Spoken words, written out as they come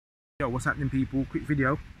Yo, what's happening, people? Quick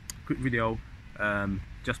video,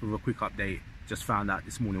 just with a quick update. Just found out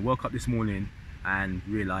this morning, woke up this morning and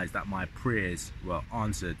realized that my prayers were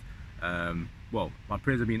answered. Well, my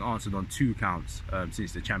prayers have been answered on 2 counts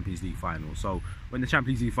since the Champions League final. So when the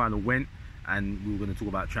Champions League final went and we were going to talk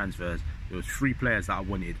about transfers, there was 3 players that I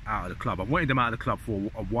wanted out of the club. I wanted them out of the club for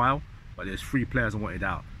a while, but there's 3 players I wanted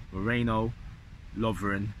out: Moreno,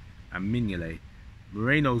 Lovren and Mignolet.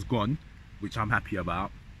 Moreno's gone, which I'm happy about.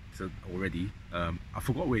 So already, I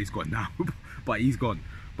forgot where he's gone now, but he's gone.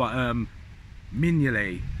 But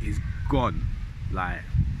Mignolet is gone, like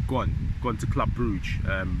gone to Club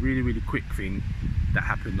Brugge. Really quick thing that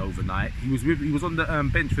happened overnight. He was on the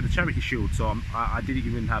bench for the Charity Shield, so I didn't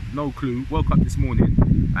even have no clue. Woke up this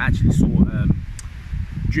morning, I actually saw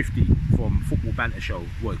Drifty from Football Banter Show.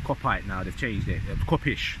 Well, Copite now, they've changed it.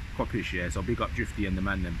 Copish, yeah. So big up Drifty and the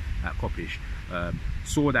man them at Copish.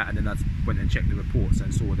 Saw that, and then I went and checked the reports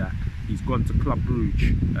and saw that he's gone to Club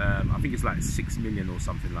Brugge. I think it's like 6 million or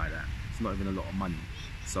something like that. It's not even a lot of money.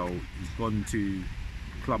 So he's gone to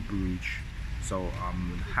Club Brugge. So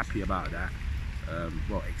I'm happy about that.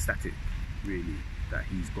 Well, ecstatic really that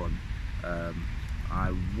he's gone.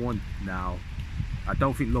 I want now. I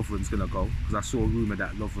don't think Lovren's gonna go, because I saw a rumour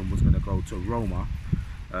that Lovren was gonna go to Roma.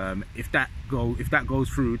 If that goes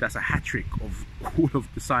through, that's a hat-trick of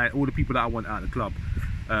all the people that I want out of the club.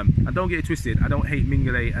 And don't get it twisted, I don't hate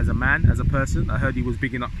Mignolet as a man, as a person. I heard he was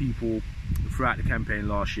bigging up people throughout the campaign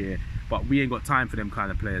last year, but we ain't got time for them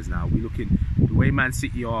kind of players now. We're looking the way Man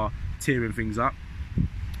City are tearing things up.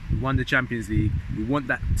 We won the Champions League. We want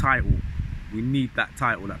that title. We need that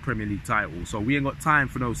title, that Premier League title. So we ain't got time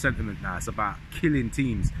for no sentiment now. It's about killing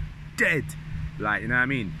teams dead, like, you know what I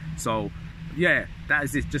mean? So yeah, that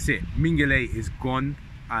is just it. Mignolet is gone.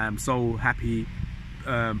 I am so happy.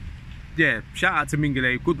 Yeah, shout out to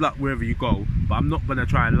Mignolet. Good luck wherever you go. But I'm not gonna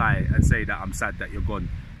try and lie and say that I'm sad that you're gone.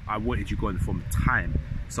 I wanted you gone from time.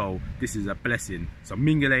 So this is a blessing. So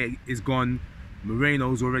Mignolet is gone.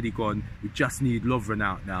 Moreno's already gone. We just need Lovren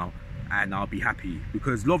out now, and I'll be happy,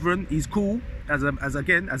 because Lovren, he's cool as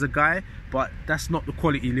a guy, but that's not the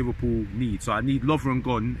quality Liverpool need. So I need Lovren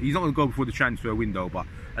gone. He's not gonna go before the transfer window, but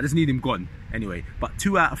I just need him gone anyway. But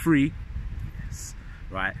 2 out of 3, yes,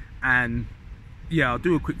 right? And yeah, I'll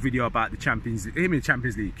do a quick video about the Champions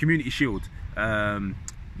League, Community Shield.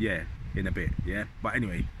 Yeah, in a bit. Yeah, but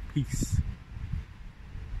anyway, peace.